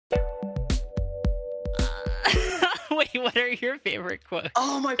Wait, what are your favorite quotes?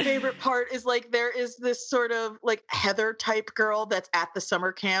 Oh, my favorite part is like there is this sort of like Heather type girl that's at the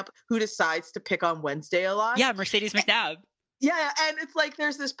summer camp who decides to pick on Wednesday a lot. Yeah, Mercedes McNabb. Yeah, and it's like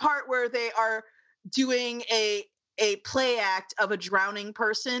there's this part where they are doing a play act of a drowning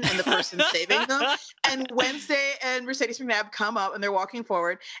person and the person saving them. And Wednesday and Mercedes McNabb come up and they're walking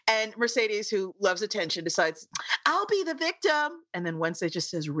forward. And Mercedes, who loves attention, decides, I'll be the victim. And then Wednesday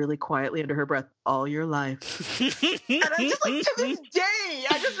just says really quietly under her breath, all your life. And I just like to this day,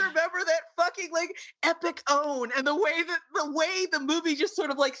 I just remember that fucking like epic own and the way the movie just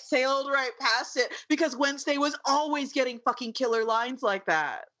sort of like sailed right past it because Wednesday was always getting fucking killer lines like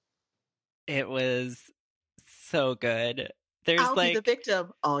that. It was so good. There's I'll like be the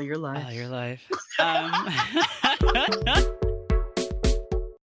victim all your life. all your life.